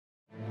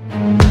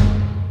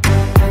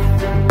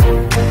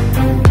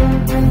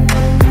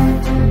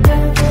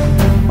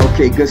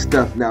Okay, good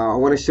stuff. Now I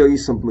want to show you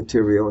some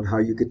material on how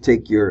you could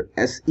take your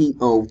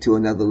SEO to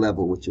another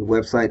level with your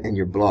website and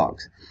your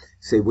blogs.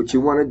 So what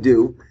you want to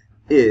do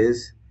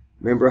is,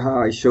 remember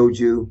how I showed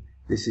you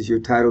this is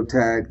your title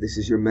tag, this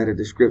is your meta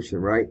description,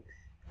 right?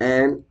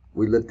 And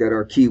we looked at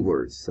our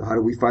keywords. So how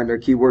do we find our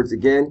keywords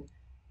again?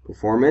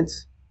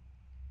 Performance,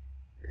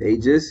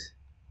 pages,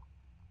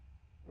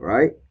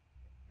 right?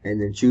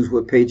 And then choose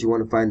what page you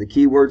want to find the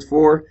keywords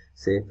for.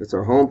 Say if it's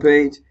our home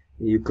page,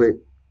 and you click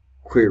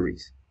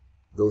queries.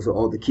 Those are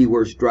all the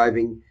keywords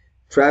driving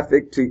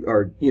traffic to,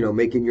 or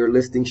making your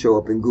listing show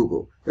up in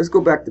Google. Let's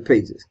go back to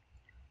pages,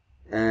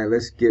 and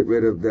let's get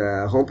rid of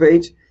the home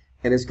page,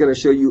 and it's going to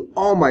show you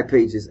all my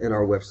pages in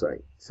our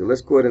website. So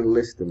let's go ahead and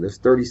list them. There's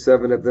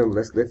 37 of them.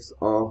 Let's list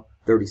all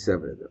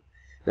 37 of them.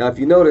 Now, if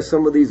you notice,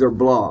 some of these are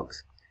blogs.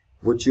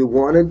 What you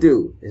want to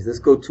do is, let's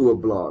go to a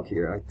blog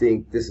here. I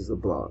think this is a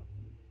blog.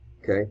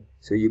 Okay,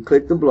 so you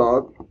click the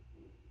blog,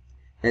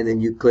 and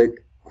then you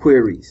click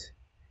queries.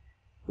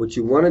 What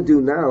you want to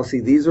do now, see,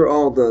 these are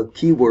all the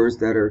keywords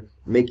that are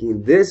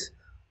making this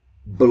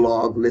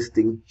blog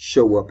listing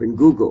show up in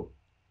Google.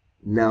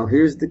 Now,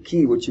 here's the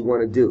key, what you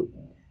want to do.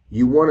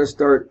 You want to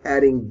start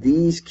adding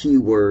these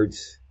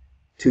keywords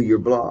to your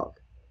blog.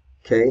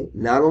 Okay,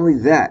 not only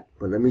that,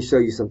 but let me show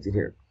you something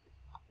here.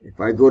 If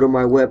I go to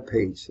my web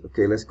page,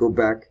 okay, let's go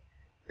back,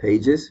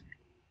 pages.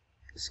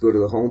 Let's go to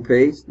the home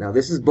page. Now,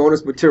 this is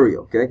bonus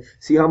material, okay?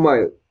 See how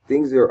my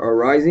things are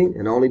rising?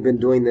 And I've only been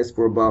doing this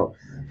for about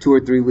 2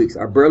 or 3 weeks.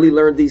 I barely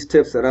learned these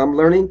tips that I'm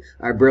learning.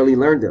 I barely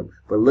learned them.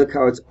 But look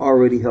how it's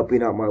already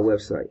helping out my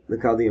website.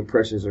 Look how the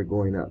impressions are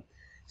going up.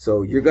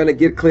 So you're going to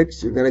get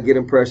clicks. You're going to get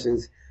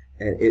impressions.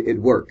 And it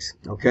works,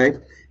 okay?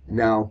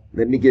 Now,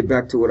 let me get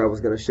back to what I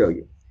was going to show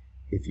you.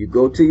 If you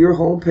go to your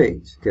home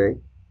page, okay,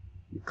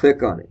 you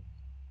click on it.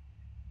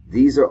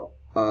 These are,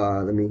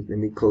 let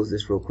me close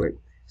this real quick.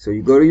 So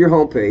you go to your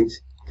home page,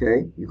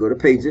 okay, you go to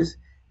pages,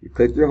 you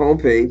click your home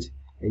page,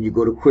 and you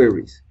go to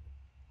queries.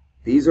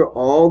 These are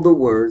all the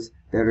words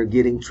that are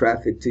getting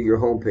traffic to your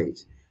home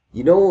page.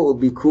 You know what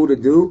would be cool to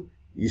do?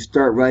 You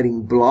start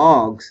writing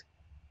blogs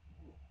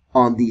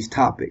on these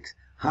topics.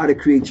 How to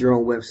create your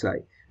own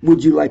website.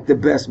 Would you like the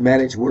best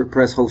managed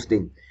WordPress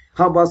hosting?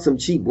 How about some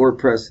cheap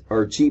WordPress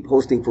or cheap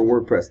hosting for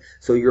WordPress?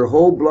 So your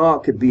whole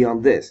blog could be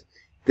on this.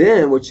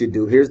 Then what you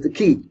do, here's the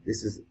key.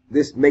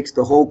 This makes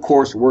the whole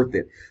course worth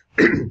it.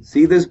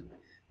 See this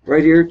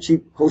right here,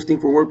 cheap hosting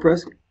for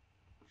WordPress?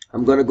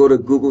 I'm going to go to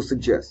Google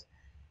Suggest.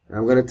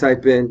 I'm going to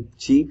type in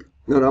cheap.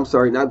 No, I'm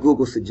sorry, not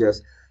Google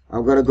Suggest.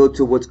 I'm going to go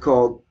to what's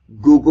called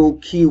Google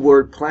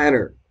Keyword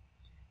Planner.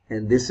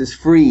 And this is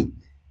free.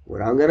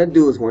 What I'm going to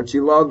do is, once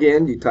you log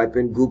in, you type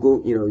in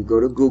Google, you go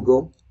to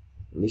Google.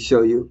 Let me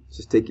show you.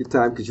 Just take your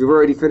time because you've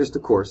already finished the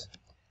course.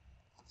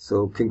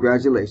 So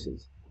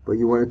congratulations. But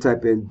you want to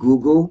type in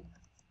Google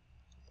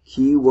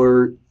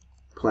Keyword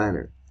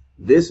Planner.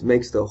 This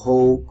makes the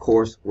whole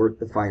course worth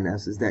the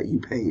finances that you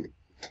paid.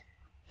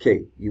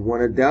 Okay, you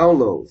want to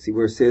download. See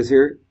where it says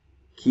here,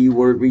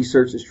 Keyword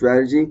Research and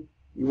Strategy.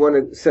 You want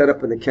to set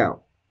up an account.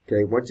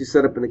 Okay, once you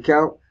set up an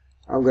account,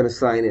 I'm going to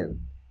sign in.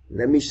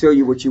 Let me show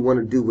you what you want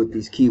to do with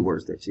these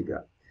keywords that you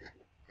got.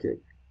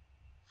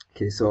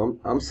 Okay, so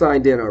I'm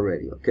signed in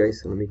already. Okay,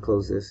 so let me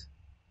close this.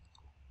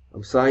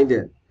 I'm signed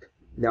in.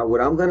 Now what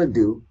I'm going to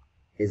do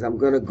is I'm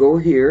going to go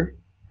here,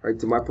 right,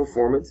 to my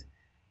performance.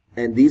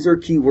 And these are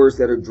keywords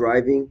that are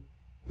driving,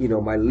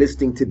 my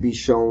listing to be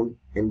shown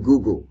in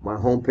Google, my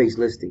homepage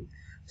listing.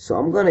 So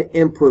I'm going to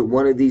input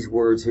one of these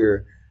words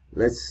here.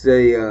 Let's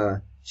say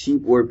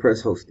cheap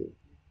WordPress hosting.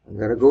 I'm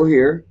going to go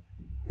here,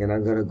 and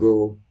I'm going to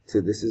go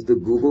to, this is the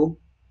Google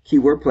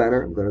Keyword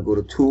Planner. I'm going to go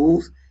to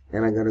Tools,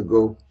 and I'm going to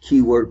go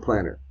Keyword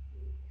Planner.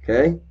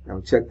 Okay,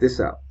 now check this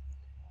out.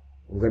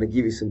 I'm going to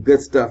give you some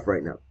good stuff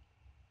right now.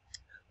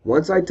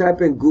 Once I type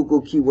in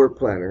Google Keyword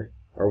Planner,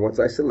 or once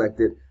I select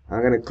it,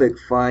 I'm going to click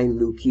Find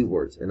New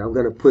Keywords. And I'm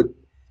going to put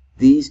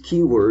these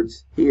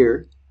keywords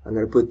here. I'm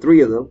going to put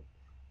 3 of them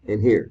in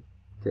here.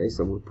 Okay,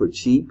 so I'm going to put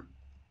cheap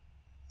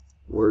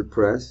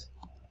WordPress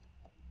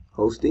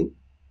hosting,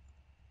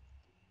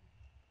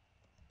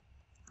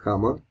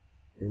 comma,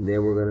 and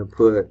then we're going to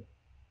put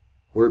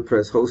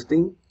WordPress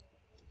hosting,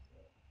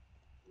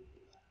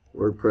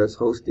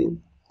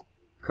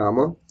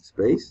 comma,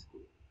 space,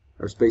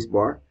 or space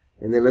bar.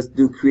 And then let's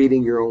do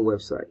creating your own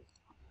website.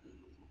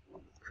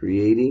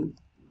 Creating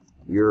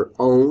your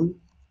own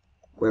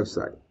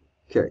website.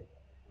 Okay.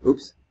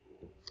 Oops.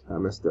 I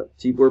messed up.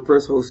 Cheap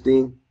WordPress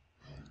hosting.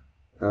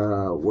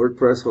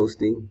 WordPress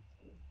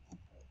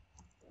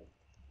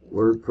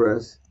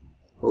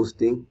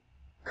hosting,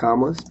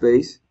 comma,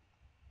 space,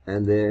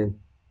 and then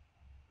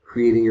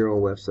creating your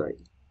own website.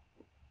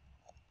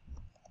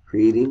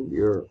 Creating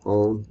your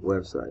own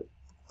website.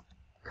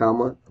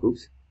 Comma,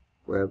 oops,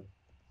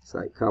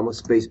 website, comma,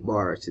 space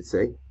bar, I should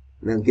say.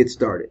 And then get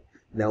started.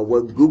 Now,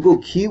 what Google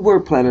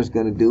Keyword Planner is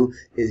going to do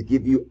is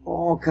give you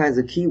all kinds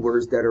of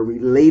keywords that are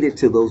related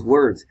to those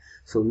words.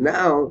 So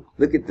now,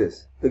 look at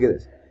this. Look at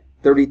this.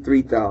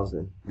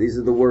 33,000. These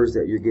are the words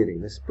that you're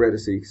getting. Let's spread it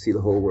so you can see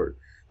the whole word.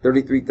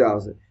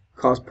 33,000.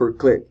 Cost per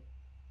click,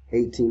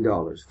 $18,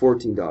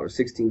 $14,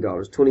 $16,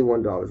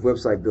 $21,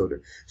 website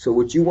builder. So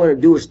what you want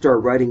to do is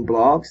start writing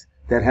blogs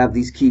that have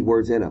these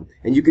keywords in them.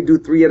 And you can do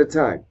 3 at a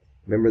time.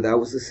 Remember, that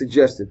was the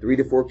suggestion, 3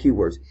 to 4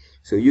 keywords.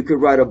 So you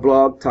could write a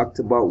blog, talk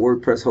about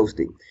WordPress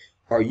hosting.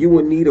 Are you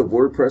in need of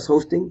WordPress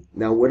hosting?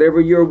 Now,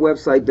 whatever your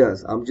website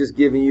does, I'm just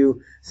giving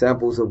you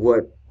samples of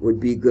what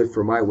would be good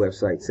for my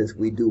website since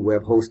we do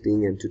web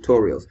hosting and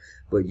tutorials.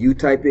 But you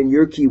type in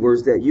your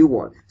keywords that you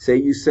want. Say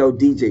you sell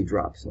DJ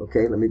drops.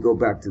 Okay, let me go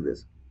back to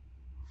this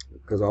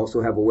because I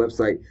also have a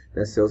website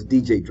that sells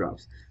DJ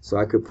drops. So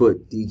I could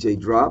put DJ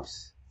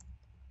drops,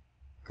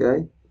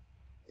 okay,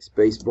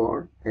 space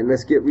bar, and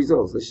let's get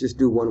results. Let's just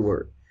do one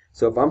word.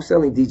 So if I'm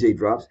selling DJ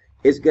drops,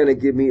 it's going to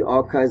give me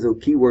all kinds of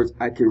keywords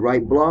I can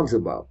write blogs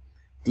about.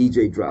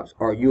 DJ drops.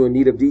 Are you in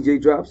need of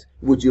DJ drops?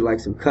 Would you like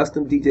some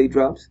custom DJ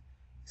drops?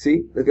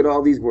 See, look at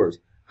all these words.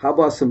 How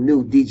about some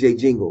new DJ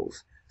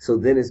jingles? So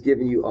then it's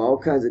giving you all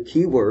kinds of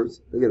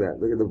keywords. Look at that.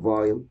 Look at the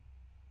volume.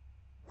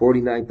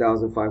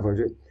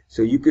 49,500.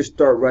 So you could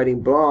start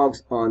writing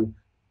blogs on,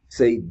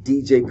 say,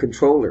 DJ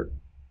controller,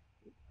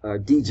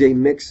 DJ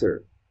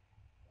mixer,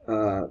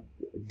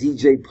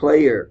 DJ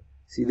player.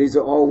 See, these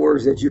are all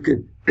words that you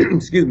can,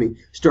 excuse me,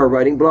 start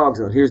writing blogs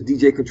on. Here's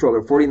DJ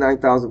controller,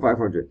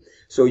 49,500.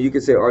 So you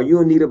can say, are you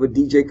in need of a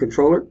DJ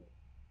controller?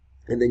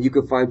 And then you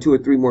can find 2 or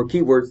 3 more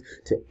keywords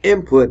to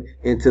input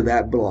into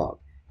that blog.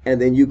 And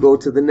then you go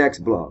to the next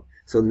blog.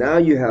 So now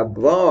you have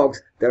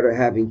blogs that are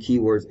having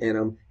keywords in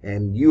them,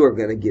 and you are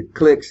going to get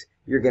clicks,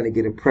 you're going to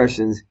get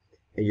impressions,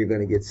 and you're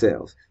going to get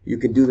sales. You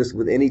can do this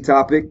with any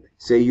topic.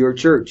 Say you're a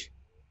church,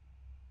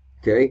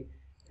 okay?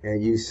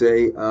 And you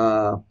say,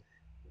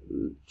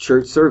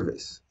 church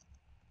service,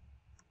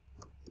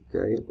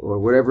 okay, or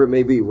whatever it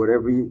may be,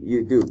 whatever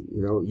you do,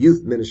 you know,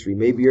 youth ministry,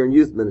 maybe you're in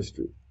youth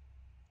ministry,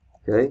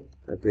 okay,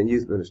 I've been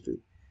youth ministry,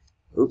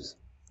 oops,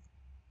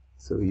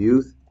 so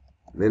youth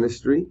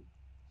ministry,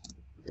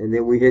 and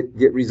then we hit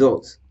get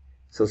results.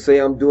 So say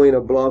I'm doing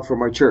a blog for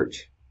my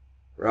church,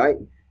 right,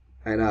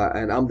 and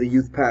I'm the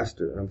youth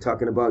pastor, and I'm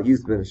talking about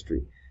youth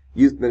ministry,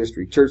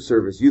 church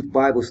service, youth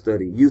Bible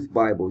study, youth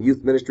Bible,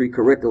 youth ministry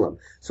curriculum.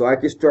 So I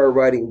can start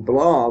writing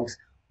blogs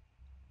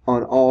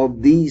on all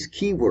these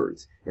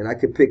keywords, and I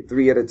could pick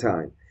 3 at a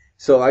time.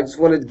 So I just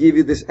wanted to give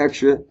you this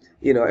extra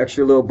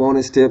little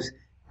bonus tips.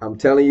 I'm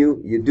telling you,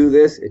 you do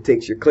this, it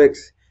takes your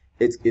clicks.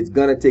 It's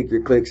gonna take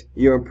your clicks,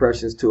 your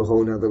impressions to a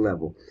whole nother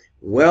level.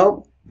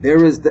 Well,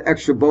 there is the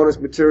extra bonus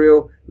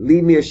material.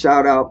 Leave me a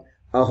shout out.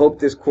 I hope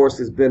this course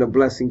has been a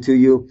blessing to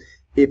you.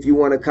 If you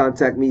want to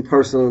contact me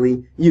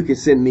personally, you can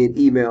send me an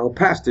email,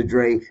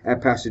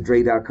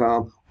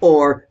 PastorDre@PastorDre.com,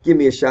 or give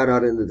me a shout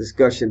out in the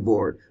discussion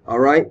board. All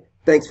right?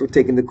 Thanks for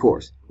taking the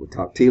course. We'll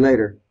talk to you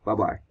later.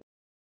 Bye-bye.